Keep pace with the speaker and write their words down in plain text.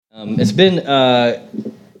It's been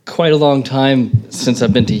quite a long time since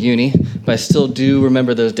I've been to uni, but I still do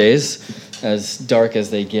remember those days, as dark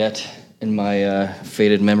as they get in my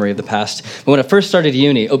faded memory of the past. But when I first started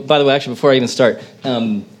uni, by the way, actually, before I even start,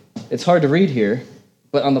 it's hard to read here,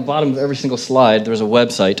 but on the bottom of every single slide, there's a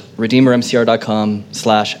website,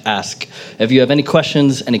 redeemermcr.com/ask. If you have any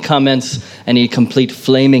questions, any comments, any complete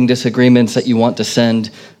flaming disagreements that you want to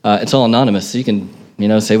send, it's all anonymous, so you can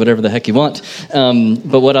say whatever the heck you want.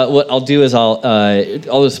 But what I'll do is I'll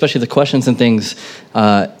especially the questions and things,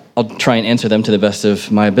 I'll try and answer them to the best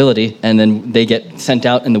of my ability, and then they get sent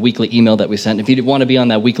out in the weekly email that we send. If you want to be on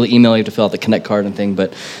that weekly email, you have to fill out the Connect card and thing,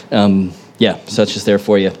 but so it's just there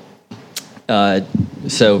for you.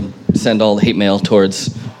 So send all the hate mail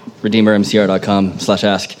towards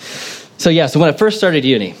redeemermcr.com/ask. So when I first started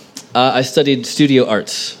uni, I studied studio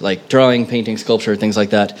arts, like drawing, painting, sculpture, things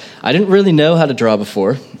like that. I didn't really know how to draw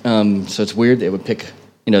before, so it's weird they would pick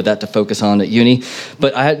that to focus on at uni.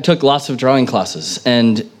 But I took lots of drawing classes,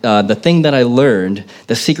 and the thing that I learned,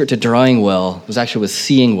 the secret to drawing well, was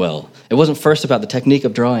seeing well. It wasn't first about the technique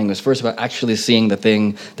of drawing, it was first about actually seeing the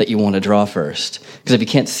thing that you want to draw first. Because if you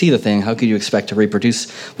can't see the thing, how could you expect to reproduce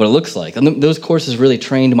what it looks like? And those courses really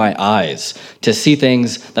trained my eyes to see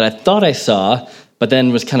things that I thought I saw, but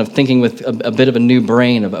then was kind of thinking with a bit of a new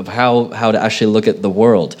brain of how to actually look at the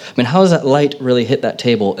world. I mean, how does that light really hit that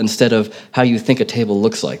table instead of how you think a table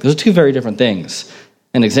looks like? Those are two very different things.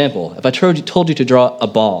 An example, if I told you to draw a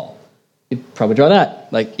ball, you'd probably draw that.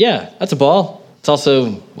 Like, yeah, that's a ball. It's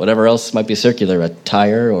also whatever else might be circular, a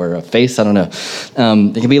tire or a face, I don't know.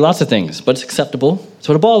 There can be lots of things, but it's acceptable. It's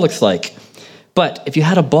what a ball looks like. But if you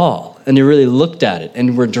had a ball and you really looked at it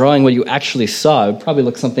and were drawing what you actually saw, it would probably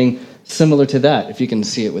look something similar to that, if you can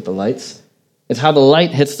see it with the lights. It's how the light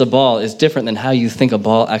hits the ball is different than how you think a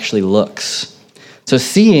ball actually looks. So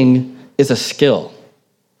seeing is a skill.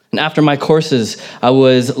 And after my courses, I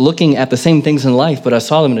was looking at the same things in life, but I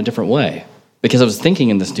saw them in a different way because I was thinking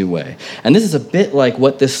in this new way. And this is a bit like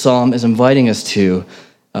what this psalm is inviting us to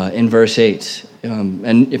in verse 8.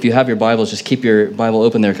 And if you have your Bibles, just keep your Bible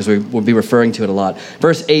open there because we'll be referring to it a lot.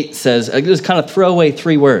 Verse 8 says, just kind of throw away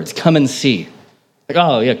three words, come and see. Like,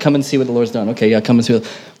 oh, yeah, come and see what the Lord's done. Okay, yeah, come and see.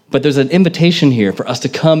 But there's an invitation here for us to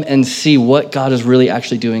come and see what God is really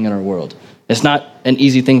actually doing in our world. It's not an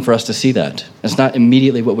easy thing for us to see that. It's not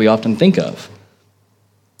immediately what we often think of.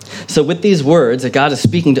 So with these words that God is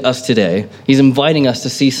speaking to us today, he's inviting us to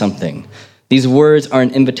see something. These words are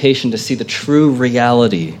an invitation to see the true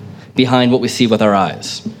reality behind what we see with our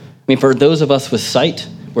eyes. I mean, for those of us with sight,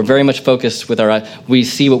 we're very much focused with our eyes. We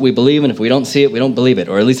see what we believe, and if we don't see it, we don't believe it,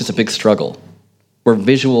 or at least it's a big struggle. We're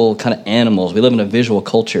visual kind of animals. We live in a visual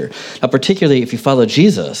culture. Now, particularly if you follow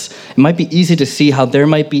Jesus, it might be easy to see how there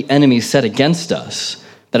might be enemies set against us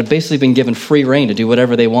that have basically been given free rein to do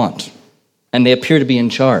whatever they want, and they appear to be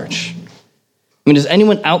in charge. I mean, does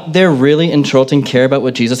anyone out there really in Charlton care about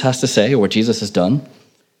what Jesus has to say or what Jesus has done?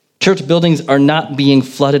 Church buildings are not being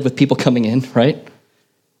flooded with people coming in, right?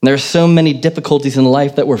 And there are so many difficulties in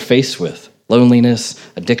life that we're faced with. Loneliness,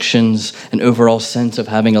 addictions, an overall sense of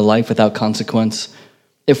having a life without consequence.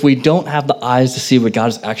 If we don't have the eyes to see what God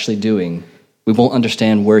is actually doing, we won't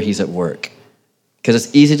understand where he's at work. Because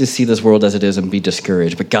it's easy to see this world as it is and be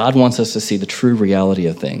discouraged, but God wants us to see the true reality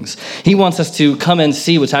of things. He wants us to come and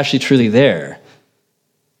see what's actually truly there,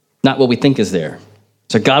 not what we think is there.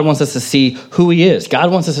 So God wants us to see who he is.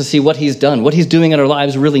 God wants us to see what he's done, what he's doing in our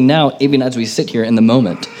lives really now, even as we sit here in the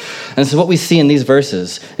moment. And so what we see in these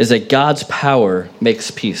verses is that God's power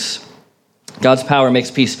makes peace. God's power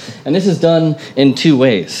makes peace. And this is done in two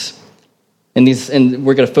ways. And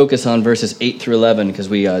we're going to focus on verses 8 through 11 because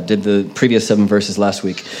we did the previous 7 verses last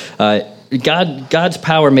week. God's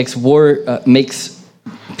power makes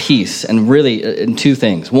peace, and really in two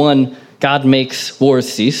things. One, God makes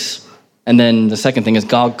wars cease. And then the second thing is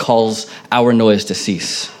God calls our noise to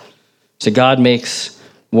cease. So God makes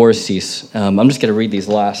wars cease. I'm just going to read these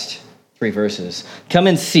last 3 verses. Come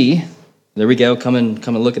and see. There we go. Come and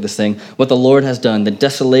look at this thing. What the Lord has done, the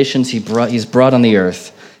desolations he's brought on the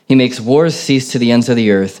earth. He makes wars cease to the ends of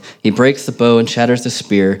the earth. He breaks the bow and shatters the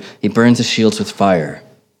spear. He burns the shields with fire.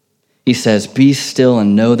 He says, be still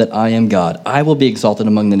and know that I am God. I will be exalted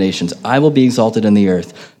among the nations. I will be exalted in the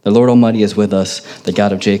earth. The Lord Almighty is with us. The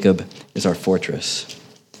God of Jacob is our fortress.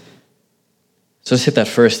 So let's hit that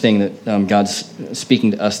first thing that God's speaking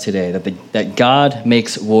to us today, that God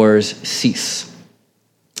makes wars cease.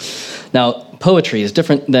 Now, poetry is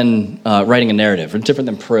different than writing a narrative, or different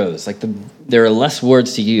than prose. There are less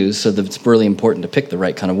words to use, so that it's really important to pick the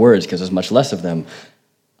right kind of words because there's much less of them.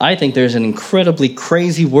 I think there's an incredibly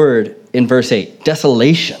crazy word in verse 8,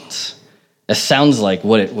 desolations. That sounds like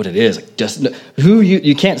what it is. Like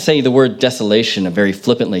you can't say the word desolation very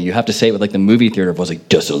flippantly. You have to say it with like the movie theater voice, like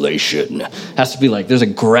desolation. It has to be like there's a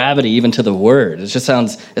gravity even to the word. It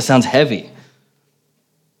sounds heavy.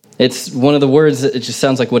 It's one of the words that it just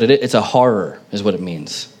sounds like what it is. It's a horror, is what it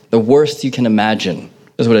means. The worst you can imagine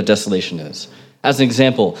is what a desolation is. As an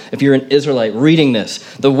example, if you're an Israelite reading this,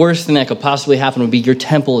 the worst thing that could possibly happen would be your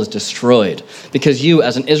temple is destroyed. Because you,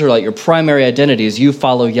 as an Israelite, your primary identity is you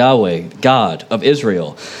follow Yahweh, God of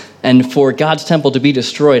Israel. And for God's temple to be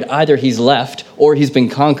destroyed, either he's left or he's been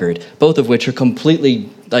conquered, both of which are completely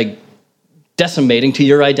decimating to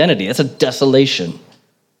your identity. That's a desolation.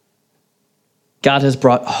 God has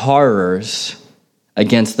brought horrors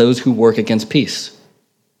against those who work against peace.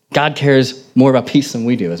 God cares more about peace than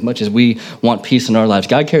we do. As much as we want peace in our lives,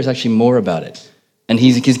 God cares actually more about it. And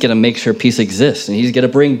he's going to make sure peace exists. And he's going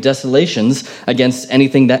to bring desolations against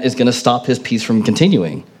anything that is going to stop his peace from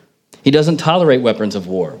continuing. He doesn't tolerate weapons of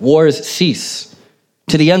war. Wars cease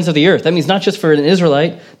to the ends of the earth. That means not just for an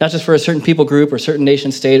Israelite, not just for a certain people group or certain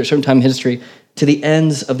nation state or certain time in history, to the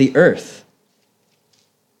ends of the earth.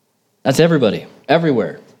 That's everybody,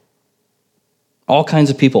 everywhere. All kinds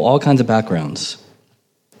of people, all kinds of backgrounds.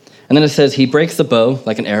 And then it says he breaks the bow,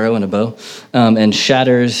 like an arrow in a bow, and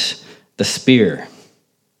shatters the spear.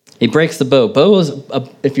 He breaks the bow. Bow is,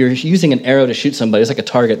 if you're using an arrow to shoot somebody, it's like a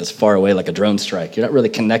target that's far away, like a drone strike. You're not really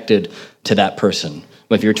connected to that person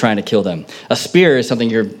if you're trying to kill them. A spear is something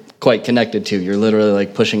you're quite connected to. You're literally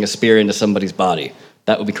like pushing a spear into somebody's body.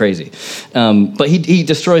 That would be crazy. But he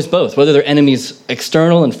destroys both, whether they're enemies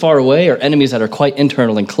external and far away or enemies that are quite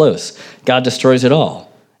internal and close. God destroys it all.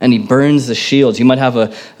 And he burns the shields. You might have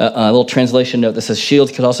a little translation note that says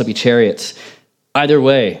shields could also be chariots. Either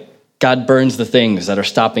way, God burns the things that are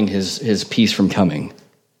stopping his peace from coming.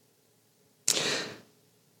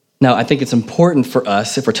 Now, I think it's important for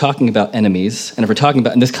us, if we're talking about enemies, and if we're talking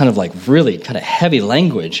about in this kind of like really kind of heavy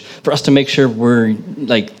language, for us to make sure we're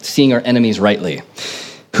like seeing our enemies rightly.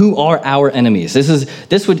 Who are our enemies?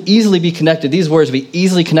 This would easily be connected, these words would be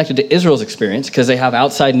easily connected to Israel's experience because they have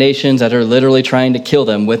outside nations that are literally trying to kill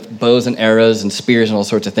them with bows and arrows and spears and all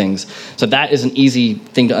sorts of things. So that is an easy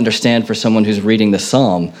thing to understand for someone who's reading the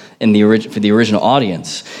psalm for the original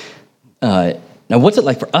audience. Now, what's it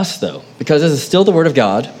like for us, though? Because this is still the word of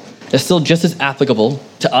God. It's still just as applicable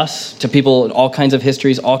to us, to people in all kinds of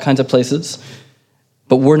histories, all kinds of places.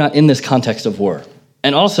 But we're not in this context of war.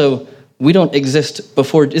 And also, we don't exist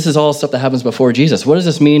before. This is all stuff that happens before Jesus. What does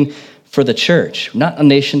this mean for the church? Not a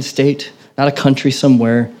nation state, not a country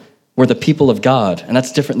somewhere. We're the people of God, and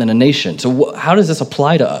that's different than a nation. So how does this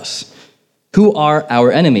apply to us? Who are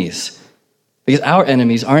our enemies? Because our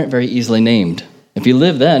enemies aren't very easily named. If you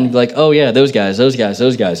live then, you'd be like, oh yeah, those guys.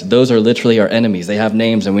 Those are literally our enemies. They have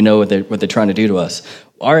names, and we know what they're trying to do to us.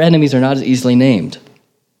 Our enemies are not as easily named.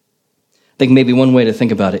 I think maybe one way to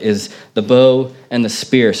think about it is the bow and the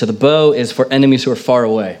spear. So the bow is for enemies who are far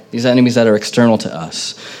away. These enemies that are external to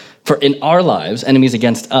us. For in our lives, enemies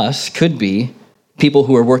against us could be people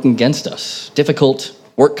who are working against us. Difficult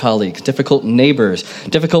work colleagues, difficult neighbors,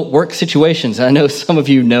 difficult work situations that I know some of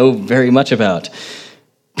you know very much about.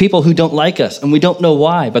 People who don't like us, and we don't know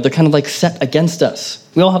why, but they're kind of like set against us.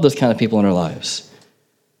 We all have those kind of people in our lives.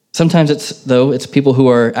 Sometimes it's people who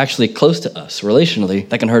are actually close to us relationally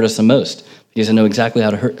that can hurt us the most because they know exactly how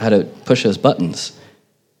to push those buttons.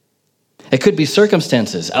 It could be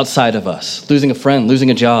circumstances outside of us, losing a friend,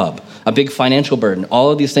 losing a job, a big financial burden.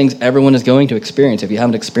 All of these things everyone is going to experience if you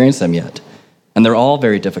haven't experienced them yet. And they're all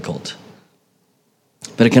very difficult.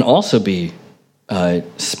 But it can also be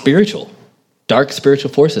spiritual, dark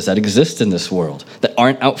spiritual forces that exist in this world that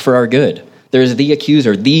aren't out for our good. There's the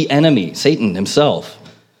accuser, the enemy, Satan himself,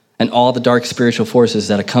 and all the dark spiritual forces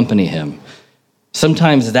that accompany him.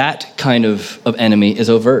 Sometimes that kind of enemy is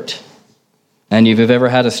overt. And if you've ever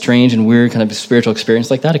had a strange and weird kind of spiritual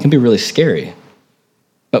experience like that, it can be really scary.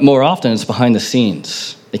 But more often, it's behind the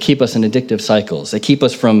scenes. They keep us in addictive cycles. They keep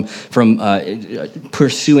us from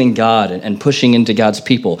pursuing God and pushing into God's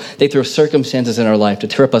people. They throw circumstances in our life to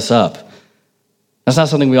trip us up. That's not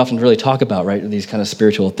something we often really talk about, right? These kind of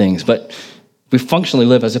spiritual things. But we functionally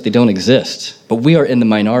live as if they don't exist. But we are in the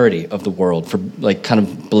minority of the world for like kind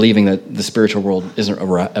of believing that the spiritual world isn't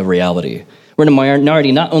a reality. We're in a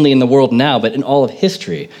minority not only in the world now, but in all of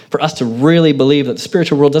history. For us to really believe that the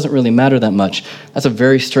spiritual world doesn't really matter that much, that's a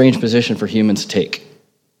very strange position for humans to take.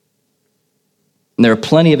 And there are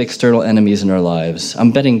plenty of external enemies in our lives.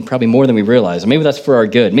 I'm betting probably more than we realize. And maybe that's for our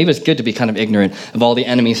good. Maybe it's good to be kind of ignorant of all the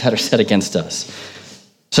enemies that are set against us.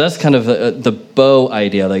 So that's kind of the bow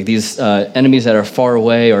idea, like these enemies that are far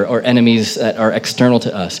away or enemies that are external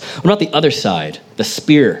to us. What about the other side, the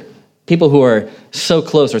spear? people who are so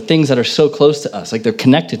close, or things that are so close to us, like they're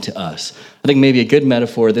connected to us. I think maybe a good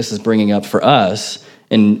metaphor this is bringing up for us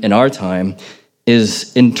in our time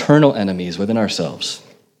is internal enemies within ourselves,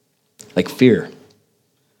 like fear.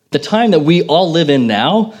 The time that we all live in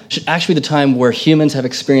now should actually be the time where humans have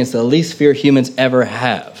experienced the least fear humans ever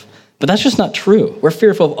have. But that's just not true. We're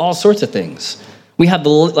fearful of all sorts of things. We have the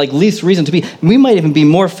least reason to be. We might even be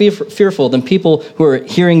more fearful than people who are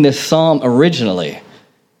hearing this psalm originally.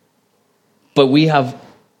 But we have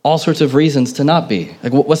all sorts of reasons to not be.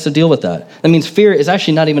 Like, what's the deal with that? That means fear is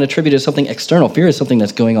actually not even attributed to something external. Fear is something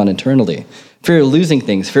that's going on internally. Fear of losing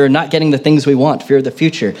things, fear of not getting the things we want, fear of the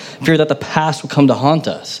future, fear that the past will come to haunt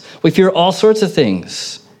us. We fear all sorts of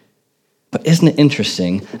things. But isn't it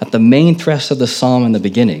interesting that the main thrust of the psalm in the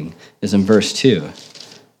beginning is in verse 2.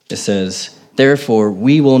 It says, therefore,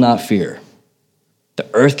 we will not fear. The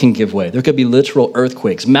earth can give way. There could be literal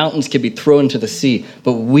earthquakes. Mountains could be thrown into the sea,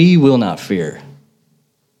 but we will not fear.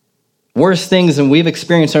 Worse things than we've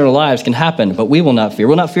experienced in our lives can happen, but we will not fear.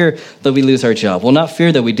 We'll not fear that we lose our job. We'll not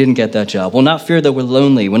fear that we didn't get that job. We'll not fear that we're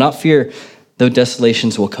lonely. We'll not fear that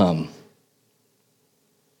desolations will come.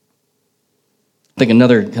 I think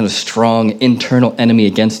another kind of strong internal enemy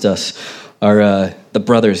against us are the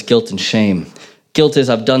brothers, guilt and shame. Guilt is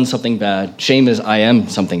I've done something bad. Shame is I am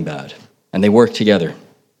something bad. And they work together.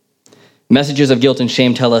 Messages of guilt and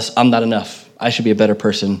shame tell us I'm not enough. I should be a better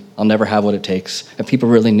person. I'll never have what it takes. If people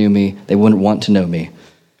really knew me, they wouldn't want to know me.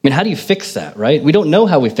 I mean, how do you fix that, right? We don't know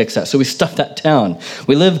how we fix that, so we stuff that down.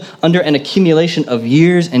 We live under an accumulation of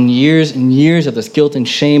years and years and years of this guilt and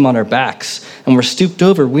shame on our backs, and we're stooped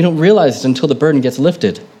over. We don't realize it until the burden gets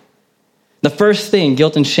lifted. The first thing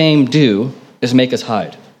guilt and shame do is make us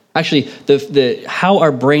hide. Actually, how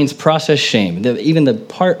our brains process shame, even the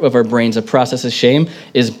part of our brains that processes shame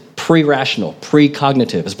is pre-rational,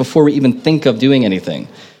 pre-cognitive. It's before we even think of doing anything.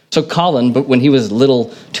 So Colin, but when he was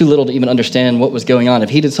too little to even understand what was going on, if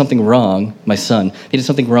he did something wrong, my son, he did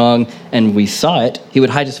something wrong and we saw it, he would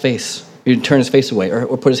hide his face. He would turn his face away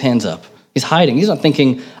or put his hands up. He's hiding. He's not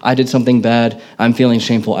thinking, I did something bad, I'm feeling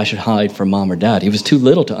shameful, I should hide from mom or dad. He was too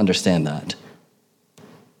little to understand that.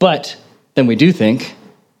 But then we do think,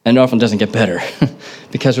 and it often doesn't get better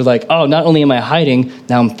because we're like, oh, not only am I hiding,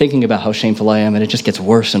 now I'm thinking about how shameful I am, and it just gets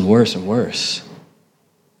worse and worse and worse.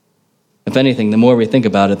 If anything, the more we think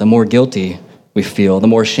about it, the more guilty we feel, the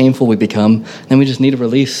more shameful we become, then we just need a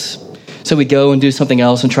release. So we go and do something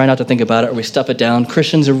else and try not to think about it, or we stuff it down.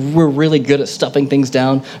 Christians, we're really good at stuffing things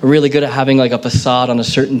down. We're really good at having like a facade on a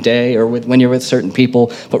certain day or when you're with certain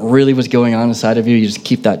people, but really what's going on inside of you, you just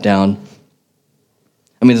keep that down.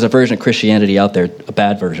 I mean, there's a version of Christianity out there, a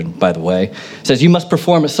bad version, by the way. It says you must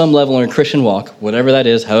perform at some level in a Christian walk, whatever that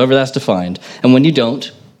is, however that's defined. And when you don't,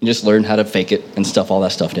 you just learn how to fake it and stuff all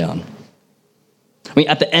that stuff down. I mean,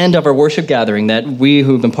 at the end of our worship gathering that we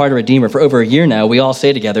who've been part of Redeemer for over a year now, we all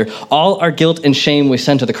say together, all our guilt and shame we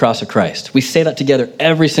send to the cross of Christ. We say that together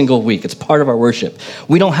every single week. It's part of our worship.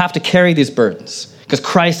 We don't have to carry these burdens because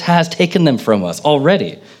Christ has taken them from us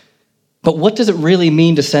already. But what does it really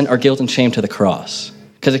mean to send our guilt and shame to the cross?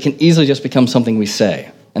 Because it can easily just become something we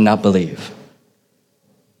say and not believe.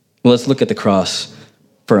 Well, let's look at the cross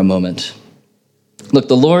for a moment. Look,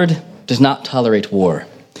 the Lord does not tolerate war.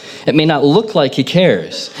 It may not look like he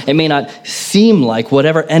cares. It may not seem like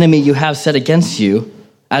whatever enemy you have set against you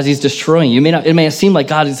as he's destroying you, it may not seem like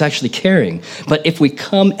God is actually caring. But if we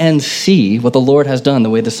come and see what the Lord has done,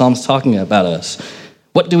 the way the Psalm's talking about us,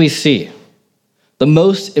 what do we see? The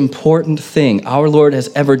most important thing our Lord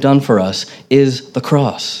has ever done for us is the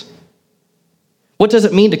cross. What does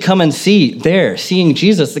it mean to come and see there, seeing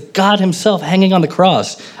Jesus, the God himself hanging on the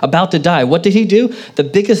cross, about to die? What did he do? The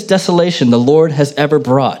biggest desolation the Lord has ever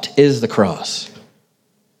brought is the cross.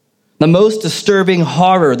 The most disturbing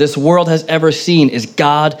horror this world has ever seen is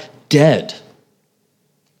God dead.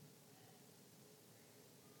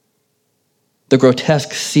 The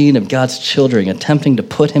grotesque scene of God's children attempting to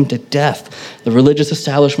put him to death, the religious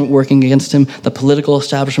establishment working against him, the political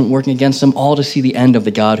establishment working against him, all to see the end of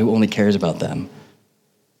the God who only cares about them.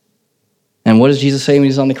 And what does Jesus say when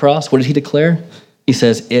he's on the cross? What did he declare? He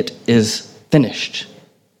says, it is finished.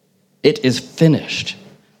 It is finished.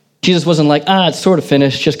 Jesus wasn't like, it's sort of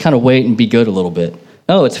finished, just kind of wait and be good a little bit.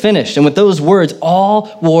 No, it's finished. And with those words,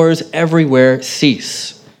 all wars everywhere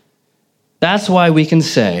cease. That's why we can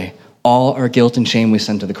say, all our guilt and shame we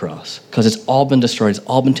send to the cross, because it's all been destroyed, it's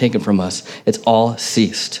all been taken from us, it's all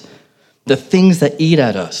ceased. The things that eat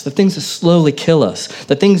at us, the things that slowly kill us,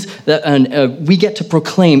 the things that we get to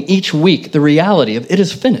proclaim each week, the reality of it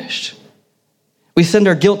is finished. We send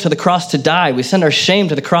our guilt to the cross to die. We send our shame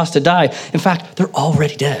to the cross to die. In fact, they're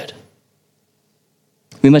already dead.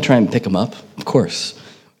 We might try and pick them up, of course.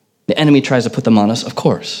 The enemy tries to put them on us, of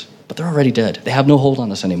course. But they're already dead. They have no hold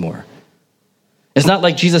on us anymore. It's not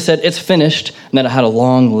like Jesus said, it's finished, and then I had a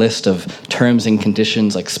long list of terms and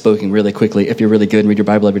conditions, like spoken really quickly. If you're really good and read your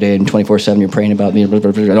Bible every day and 24/7 you're praying about me,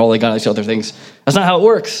 and all they got is other things. That's not how it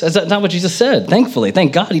works. That's not what Jesus said. Thankfully,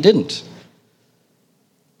 thank God he didn't.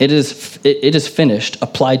 It is finished,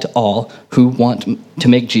 applied to all who want to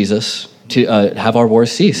make Jesus, to have our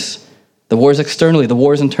wars cease. The wars externally, the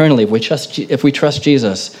wars internally. If we trust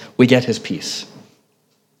Jesus, we get his peace.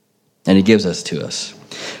 And he gives us to us.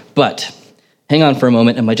 But hang on for a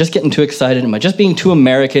moment. Am I just getting too excited? Am I just being too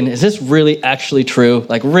American? Is this really actually true?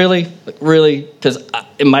 Like, really? Because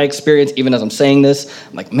in my experience, even as I'm saying this,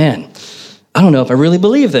 I'm like, man, I don't know if I really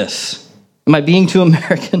believe this. Am I being too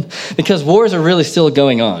American? Because wars are really still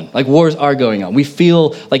going on. Like, wars are going on. We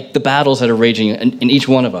feel like the battles that are raging in each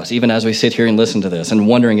one of us, even as we sit here and listen to this and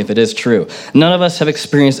wondering if it is true. None of us have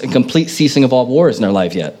experienced a complete ceasing of all wars in our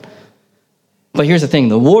life yet. But here's the thing.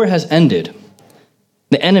 The war has ended.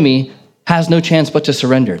 The enemy has no chance but to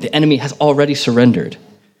surrender. The enemy has already surrendered.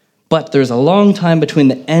 But there's a long time between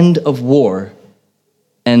the end of war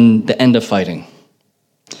and the end of fighting.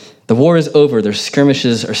 The war is over. Their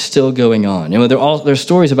skirmishes are still going on. There's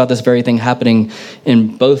stories about this very thing happening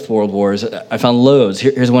in both world wars. I found loads.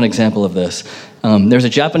 Here's one example of this. There's a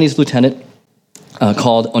Japanese lieutenant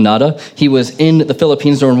called Onada. He was in the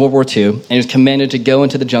Philippines during World War II, and he was commanded to go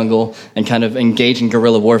into the jungle and kind of engage in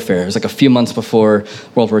guerrilla warfare. It was like a few months before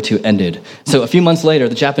World War II ended. So a few months later,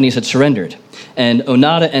 the Japanese had surrendered. And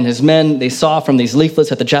Onada and his men, they saw from these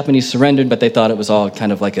leaflets that the Japanese surrendered, but they thought it was all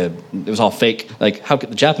kind of it was all fake. Like, how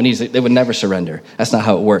could the Japanese, they would never surrender. That's not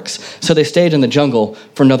how it works. So they stayed in the jungle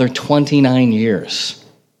for another 29 years.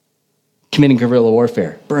 Committing guerrilla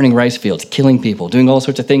warfare, burning rice fields, killing people, doing all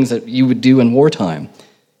sorts of things that you would do in wartime.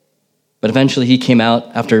 But eventually he came out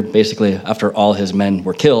after all his men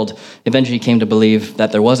were killed. Eventually he came to believe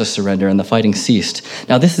that there was a surrender and the fighting ceased.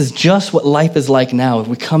 Now this is just what life is like now if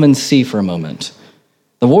we come and see for a moment.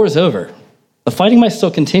 The war is over. The fighting might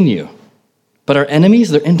still continue. But our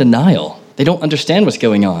enemies, they're in denial. They don't understand what's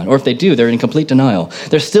going on. Or if they do, they're in complete denial.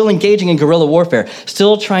 They're still engaging in guerrilla warfare,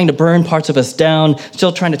 still trying to burn parts of us down,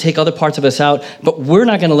 still trying to take other parts of us out. But we're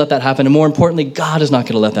not going to let that happen. And more importantly, God is not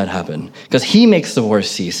going to let that happen. Because he makes the war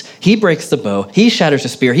cease. He breaks the bow. He shatters the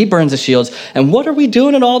spear. He burns the shields. And what are we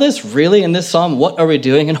doing in all this? Really, in this psalm, what are we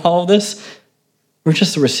doing in all of this? We're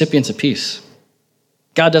just the recipients of peace.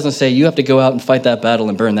 God doesn't say, you have to go out and fight that battle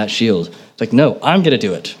and burn that shield. It's like, no, I'm going to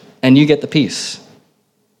do it. And you get the peace.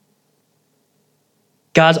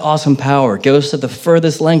 God's awesome power goes to the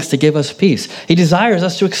furthest lengths to give us peace. He desires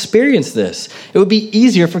us to experience this. It would be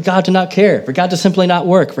easier for God to not care, for God to simply not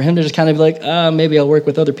work, for him to just kind of be like, maybe I'll work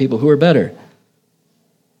with other people who are better.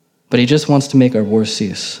 But he just wants to make our wars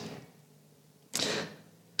cease.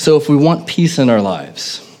 So if we want peace in our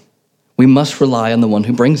lives, we must rely on the one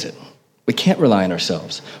who brings it. We can't rely on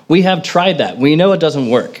ourselves. We have tried that. We know it doesn't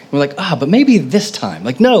work. We're like, but maybe this time.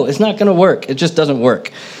 Like, no, it's not going to work. It just doesn't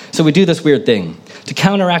work. So we do this weird thing. To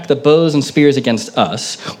counteract the bows and spears against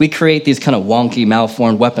us, we create these kind of wonky,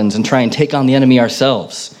 malformed weapons and try and take on the enemy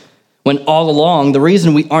ourselves. When all along, the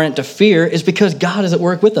reason we aren't to fear is because God is at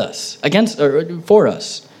work with us, for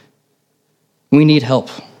us. We need help,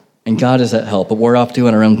 and God is that help, but we're off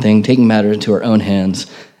doing our own thing, taking matters into our own hands,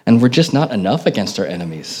 and we're just not enough against our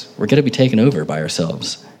enemies. We're going to be taken over by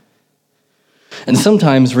ourselves. And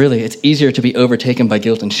sometimes, really, it's easier to be overtaken by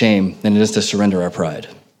guilt and shame than it is to surrender our pride.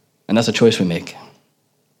 And that's a choice we make.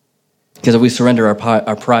 Because if we surrender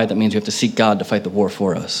our pride, that means we have to seek God to fight the war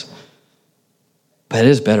for us. But it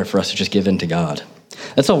is better for us to just give in to God.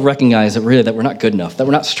 Let's all recognize that we're not good enough, that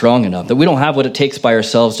we're not strong enough, that we don't have what it takes by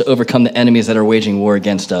ourselves to overcome the enemies that are waging war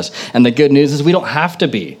against us. And the good news is we don't have to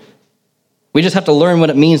be. We just have to learn what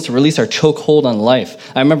it means to release our chokehold on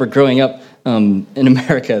life. I remember growing up in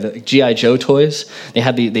America, the G.I. Joe toys, they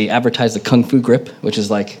advertised the Kung Fu grip, which is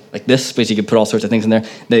like this, but you could put all sorts of things in there.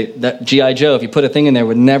 That G.I. Joe, if you put a thing in there,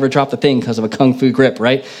 would never drop the thing because of a Kung Fu grip,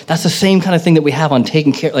 right? That's the same kind of thing that we have on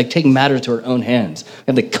taking matters to our own hands. We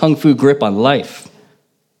have the Kung Fu grip on life.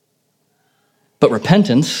 But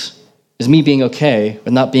repentance is me being okay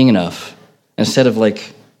with not being enough. Instead of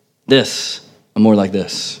like this, I'm more like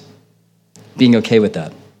this. Being okay with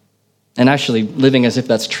that. And actually living as if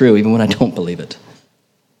that's true, even when I don't believe it.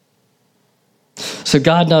 So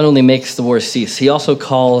God not only makes the war cease, he also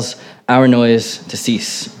calls our noise to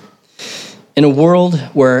cease. In a world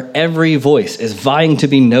where every voice is vying to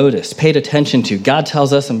be noticed, paid attention to, God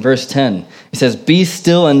tells us in verse 10, he says, "Be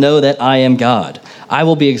still and know that I am God. I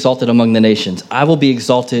will be exalted among the nations. I will be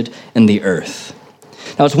exalted in the earth."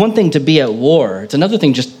 Now, it's one thing to be at war. It's another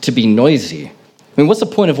thing just to be noisy. I mean, what's the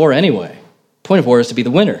point of war anyway? The point of war is to be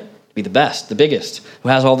the winner, to be the best, the biggest, who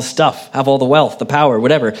has all the stuff, have all the wealth, the power,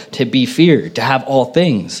 whatever, to be feared, to have all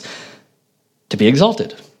things, to be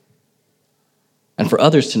exalted. And for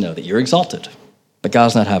others to know that you're exalted. But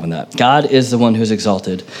God's not having that. God is the one who's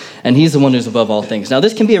exalted, and he's the one who's above all things. Now,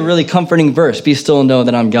 this can be a really comforting verse, be still and know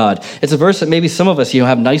that I'm God. It's a verse that maybe some of us,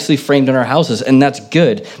 have nicely framed in our houses, and that's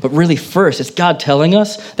good. But really, first, it's God telling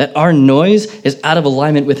us that our noise is out of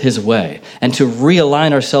alignment with his way. And to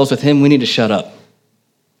realign ourselves with him, we need to shut up.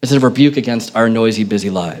 It's a rebuke against our noisy,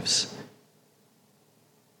 busy lives.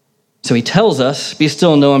 So he tells us, be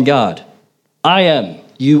still and know I'm God. I am,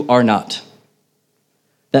 you are not.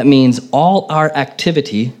 That means all our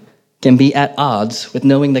activity can be at odds with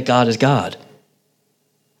knowing that God is God.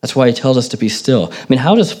 That's why he tells us to be still. I mean,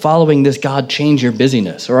 how does following this God change your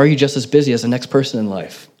busyness? Or are you just as busy as the next person in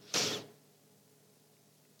life?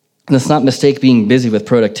 And let's not mistake being busy with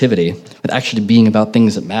productivity with actually being about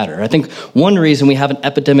things that matter. I think one reason we have an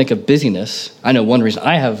epidemic of busyness, I know one reason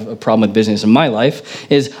I have a problem with busyness in my life,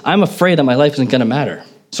 is I'm afraid that my life isn't going to matter.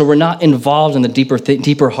 So we're not involved in the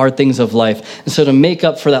deeper hard things of life. And so to make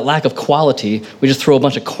up for that lack of quality, we just throw a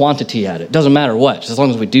bunch of quantity at it. It doesn't matter what, just as long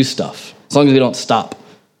as we do stuff, as long as we don't stop.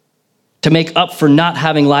 To make up for not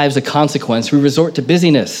having lives of consequence, we resort to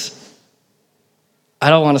busyness. I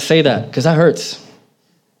don't want to say that because that hurts.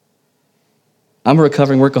 I'm a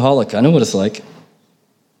recovering workaholic. I know what it's like.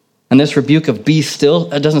 And this rebuke of be still,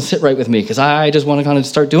 that doesn't sit right with me because I just want to kind of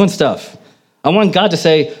start doing stuff. I want God to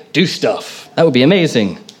say, do stuff. That would be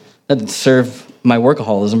amazing. That would serve my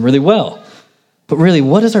workaholism really well. But really,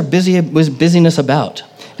 what is our busyness about?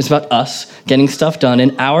 It's about us getting stuff done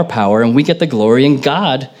in our power, and we get the glory, and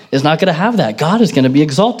God is not going to have that. God is going to be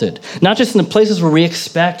exalted. Not just in the places where we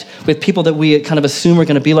expect with people that we kind of assume are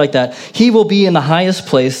going to be like that. He will be in the highest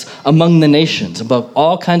place among the nations, above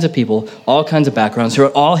all kinds of people, all kinds of backgrounds,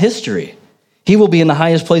 throughout all history. He will be in the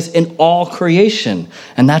highest place in all creation,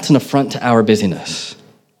 and that's an affront to our busyness.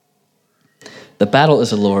 The battle is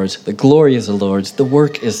the Lord's, the glory is the Lord's, the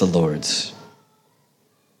work is the Lord's.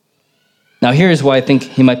 Now, here's why I think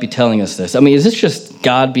he might be telling us this. I mean, is this just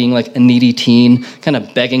God being like a needy teen, kind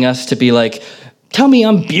of begging us to be like, tell me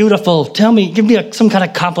I'm beautiful, give me some kind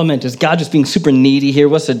of compliment? Is God just being super needy here?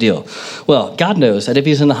 What's the deal? Well, God knows that if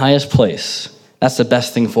he's in the highest place, that's the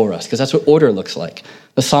best thing for us, because that's what order looks like.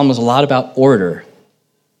 The psalm is a lot about order.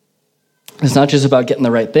 It's not just about getting the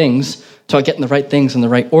right things, it's about getting the right things in the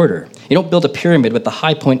right order. You don't build a pyramid with the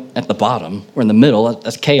high point at the bottom or in the middle.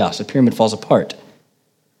 That's chaos. The pyramid falls apart.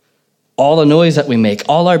 All the noise that we make,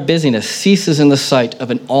 all our busyness ceases in the sight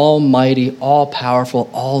of an almighty, all-powerful,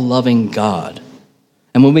 all-loving God.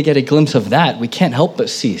 And when we get a glimpse of that, we can't help but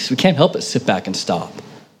cease. We can't help but sit back and stop.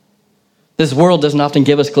 This world doesn't often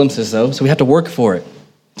give us glimpses, though, so we have to work for it.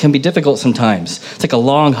 It can be difficult sometimes. It's like a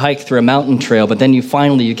long hike through a mountain trail, but then you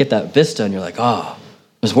get that vista, and you're like, oh,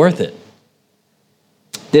 it was worth it.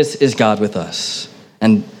 This is God with us.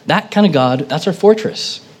 And that kind of God, that's our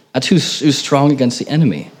fortress. That's who's strong against the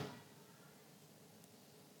enemy.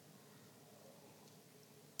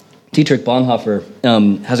 Dietrich Bonhoeffer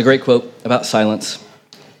has a great quote about silence.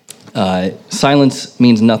 Silence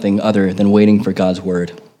means nothing other than waiting for God's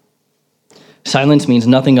word. Silence means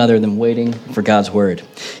nothing other than waiting for God's word.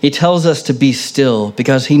 He tells us to be still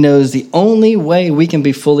because he knows the only way we can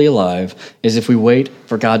be fully alive is if we wait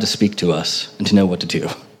for God to speak to us and to know what to do.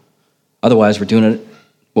 Otherwise, we're doing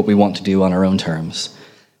what we want to do on our own terms.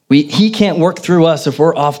 He can't work through us if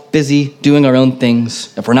we're off busy doing our own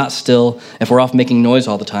things, if we're not still, if we're off making noise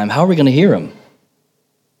all the time. How are we going to hear him?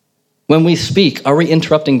 When we speak, are we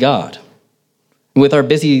interrupting God? With our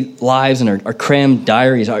busy lives and our crammed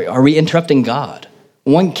diaries, are we interrupting God?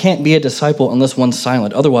 One can't be a disciple unless one's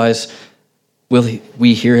silent. Otherwise, will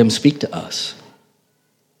we hear him speak to us?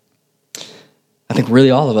 I think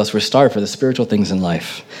really all of us, we're starved for the spiritual things in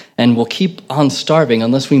life. And we'll keep on starving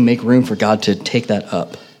unless we make room for God to take that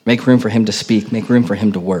up. Make room for him to speak. Make room for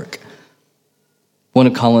him to work. One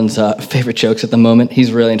of Colin's favorite jokes at the moment,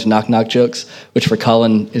 he's really into knock-knock jokes, which for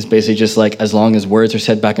Colin is basically just like, as long as words are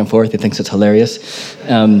said back and forth, he thinks it's hilarious.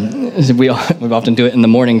 We often do it in the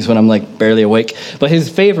mornings when I'm like barely awake. But his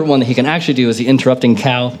favorite one that he can actually do is the interrupting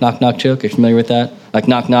cow knock-knock joke. Are you familiar with that? Like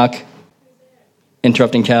knock-knock,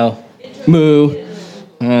 interrupting cow, moo.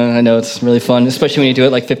 I know, it's really fun, especially when you do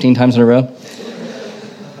it like 15 times in a row.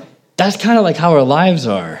 That's kind of like how our lives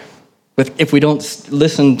are if we don't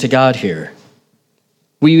listen to God here.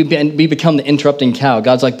 We become the interrupting cow.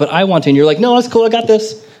 God's like, but I want to. And you're like, no, that's cool, I got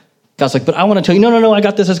this. God's like, but I want to tell you, no, I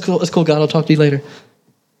got this. It's cool, God, I'll talk to you later.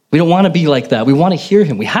 We don't want to be like that. We want to hear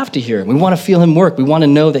him. We have to hear him. We want to feel him work. We want to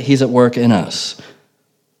know that he's at work in us.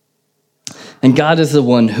 And God is the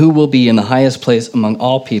one who will be in the highest place among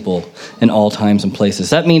all people in all times and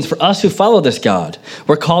places. That means for us who follow this God,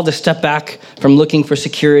 we're called to step back from looking for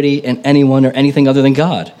security in anyone or anything other than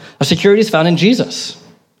God. Our security is found in Jesus,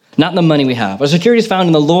 not in the money we have. Our security is found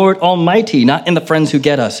in the Lord Almighty, not in the friends who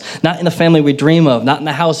get us, not in the family we dream of, not in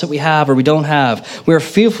the house that we have or we don't have. We're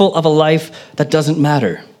fearful of a life that doesn't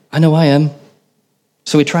matter. I know I am.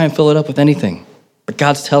 So we try and fill it up with anything. But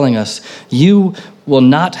God's telling us, you will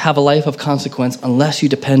not have a life of consequence unless you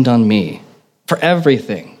depend on me for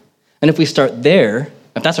everything. And if we start there,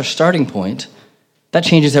 if that's our starting point, that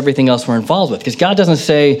changes everything else we're involved with. Because God doesn't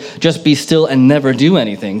say, just be still and never do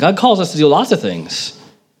anything. God calls us to do lots of things.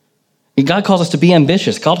 God calls us to be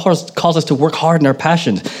ambitious. God calls us to work hard in our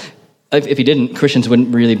passions. If he didn't, Christians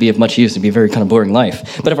wouldn't really be of much use. It'd be a very kind of boring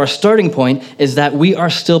life. But if our starting point is that we are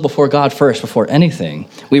still before God first, before anything,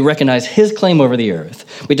 we recognize his claim over the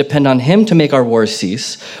earth. We depend on him to make our wars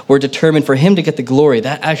cease. We're determined for him to get the glory.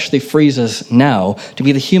 That actually frees us now to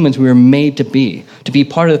be the humans we were made to be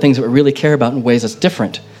part of the things that we really care about in ways that's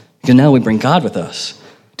different. Because now we bring God with us,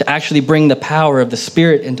 to actually bring the power of the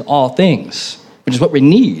Spirit into all things, which is what we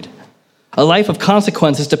need. A life of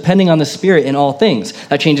consequences depending on the Spirit in all things.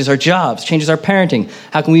 That changes our jobs, changes our parenting.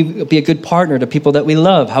 How can we be a good partner to people that we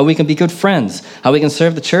love? How we can be good friends? How we can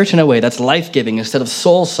serve the church in a way that's life-giving instead of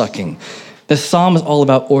soul-sucking. This psalm is all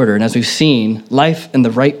about order. And as we've seen, life in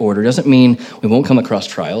the right order doesn't mean we won't come across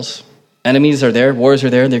trials. Enemies are there, wars are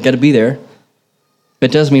there, they're going to be there.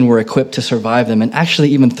 But it does mean we're equipped to survive them and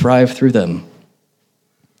actually even thrive through them.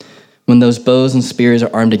 When those bows and spears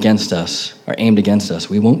are aimed against us,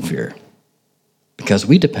 we won't fear. Because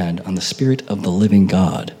we depend on the Spirit of the living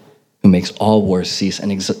God, who makes all wars cease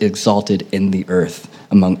and exalted in the earth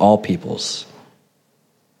among all peoples.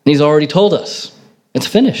 And he's already told us, it's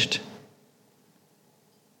finished.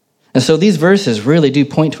 And so these verses really do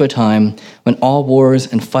point to a time when all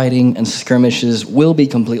wars and fighting and skirmishes will be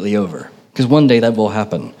completely over. Because one day that will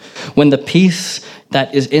happen. When the peace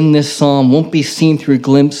that is in this psalm won't be seen through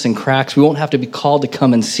glimpses and cracks, we won't have to be called to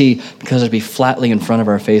come and see because it'll be flatly in front of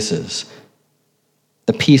our faces.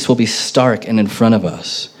 The peace will be stark and in front of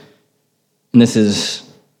us. And this is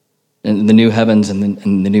in the new heavens and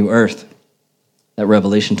the new earth that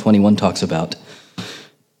Revelation 21 talks about.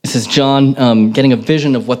 This is John getting a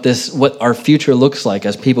vision of what our future looks like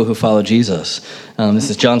as people who follow Jesus. This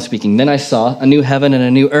is John speaking. Then I saw a new heaven and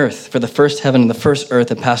a new earth, for the first heaven and the first earth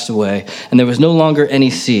had passed away, and there was no longer any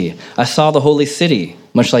sea. I saw the holy city,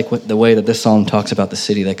 much like the way that this psalm talks about the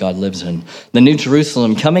city that God lives in. The new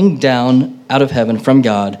Jerusalem coming down out of heaven from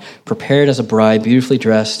God, prepared as a bride beautifully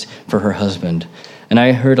dressed for her husband. And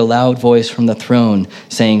I heard a loud voice from the throne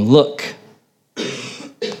saying, "Look,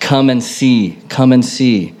 come and see, come and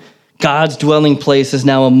see. God's dwelling place is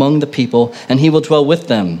now among the people, and he will dwell with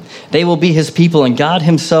them. They will be his people, and God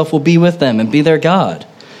himself will be with them and be their God.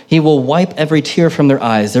 He will wipe every tear from their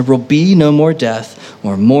eyes. There will be no more death,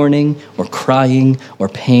 or mourning, or crying, or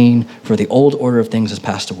pain, for the old order of things has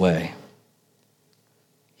passed away."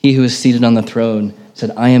 He who is seated on the throne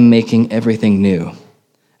said, "I am making everything new."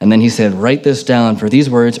 And then he said, "Write this down, for these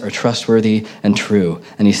words are trustworthy and true."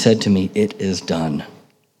 And he said to me, "It is done."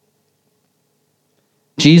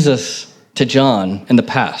 Jesus to John in the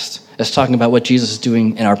past is talking about what Jesus is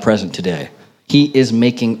doing in our present today. He is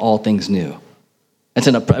making all things new.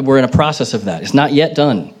 We're in a process of that. It's not yet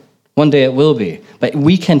done. One day it will be. But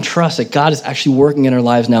we can trust that God is actually working in our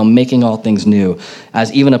lives now, making all things new,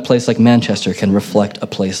 as even a place like Manchester can reflect a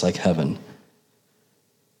place like heaven.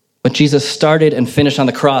 But Jesus started and finished on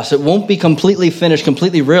the cross. It won't be completely finished,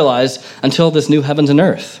 completely realized until this new heavens and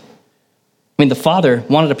earth. I mean, the Father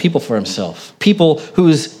wanted a people for himself, people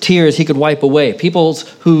whose tears he could wipe away, people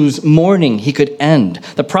whose mourning he could end.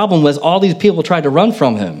 The problem was all these people tried to run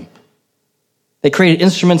from him. They created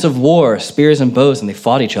instruments of war, spears and bows, and they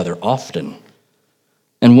fought each other often.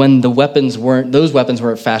 And when those weapons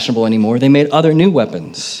weren't fashionable anymore, they made other new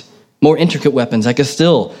weapons, more intricate weapons that could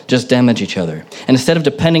still just damage each other. And instead of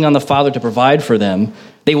depending on the Father to provide for them,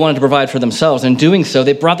 they wanted to provide for themselves. In doing so,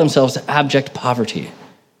 they brought themselves to abject poverty.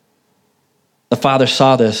 The Father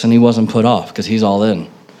saw this and he wasn't put off because he's all in.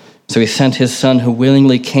 So he sent his Son who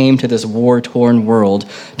willingly came to this war-torn world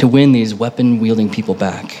to win these weapon-wielding people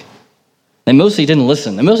back. They mostly didn't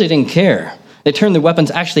listen. They mostly didn't care. They turned their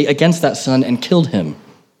weapons actually against that Son and killed him.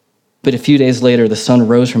 But a few days later, the Son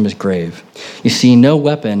rose from his grave. You see, no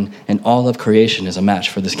weapon in all of creation is a match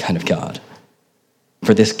for this kind of God,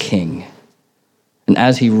 for this King. And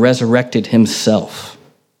as he resurrected himself,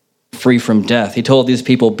 free from death. He told these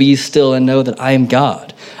people, "Be still and know that I am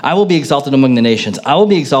God. I will be exalted among the nations. I will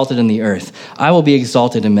be exalted in the earth. I will be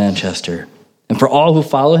exalted in Manchester." And for all who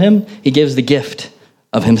follow him, he gives the gift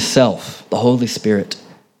of himself, the Holy Spirit,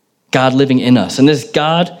 God living in us. And this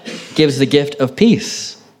God gives the gift of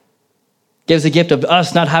peace, gives the gift of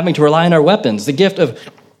us not having to rely on our weapons, the gift of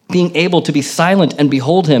being able to be silent and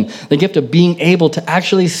behold him, the gift of being able to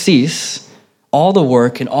actually cease all the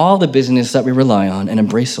work and all the business that we rely on and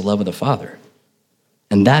embrace the love of the Father.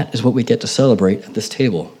 And that is what we get to celebrate at this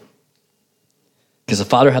table. Because the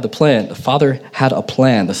Father had the plan. The Father had a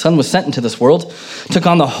plan. The Son was sent into this world, took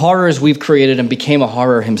on the horrors we've created, and became a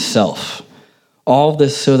horror himself. All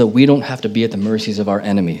this so that we don't have to be at the mercies of our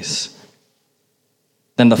enemies.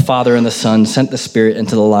 Then the Father and the Son sent the Spirit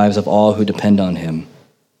into the lives of all who depend on him.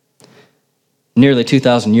 Nearly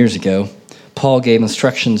 2,000 years ago, Paul gave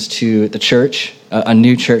instructions to the church, a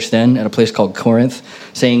new church then, at a place called Corinth,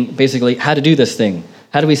 saying basically how to do this thing.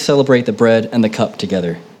 How do we celebrate the bread and the cup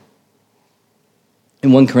together?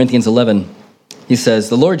 In 1 Corinthians 11, he says,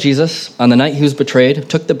 "The Lord Jesus, on the night he was betrayed,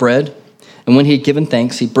 took the bread, and when he had given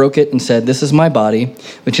thanks, he broke it and said, 'This is my body,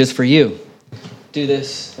 which is for you. Do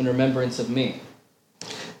this in remembrance of me.'"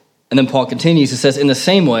 And then Paul continues, he says, "In the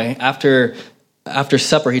same way, after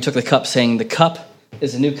supper, he took the cup, saying, 'The cup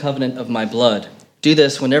is the new covenant of my blood. Do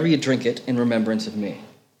this whenever you drink it in remembrance of me.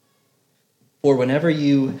 For whenever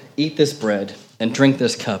you eat this bread and drink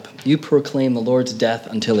this cup, you proclaim the Lord's death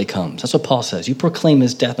until he comes.'" That's what Paul says. You proclaim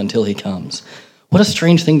his death until he comes. What a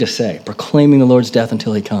strange thing to say, proclaiming the Lord's death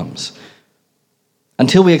until he comes.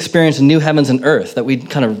 Until we experience a new heavens and earth that we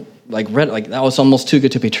kind of read, that was almost too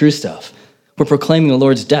good to be true stuff. We're proclaiming the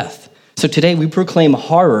Lord's death. So today we proclaim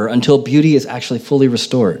horror until beauty is actually fully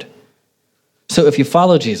restored. So if you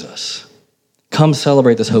follow Jesus, come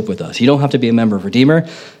celebrate this hope with us. You don't have to be a member of Redeemer.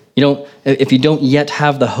 If you don't yet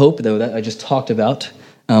have the hope, though, that I just talked about,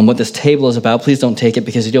 what this table is about, please don't take it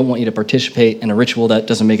because he don't want you to participate in a ritual that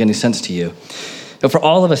doesn't make any sense to you. But for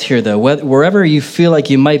all of us here, though, wherever you feel like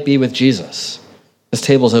you might be with Jesus, this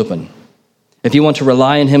table's open. If you want to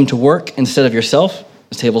rely on him to work instead of yourself,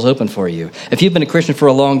 this table's open for you. If you've been a Christian for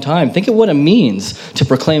a long time, think of what it means to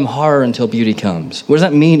proclaim horror until beauty comes. What does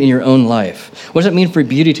that mean in your own life? What does it mean for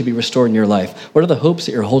beauty to be restored in your life? What are the hopes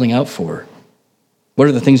that you're holding out for? What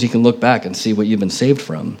are the things you can look back and see what you've been saved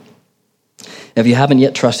from? If you haven't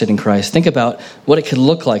yet trusted in Christ, think about what it could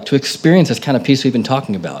look like to experience this kind of peace we've been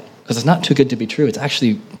talking about. Because it's not too good to be true. It's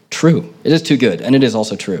actually true. It is too good, and it is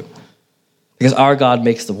also true. Because our God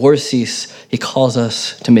makes the war cease, he calls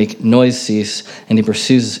us to make noise cease, and he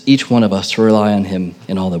pursues each one of us to rely on him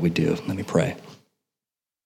in all that we do. Let me pray.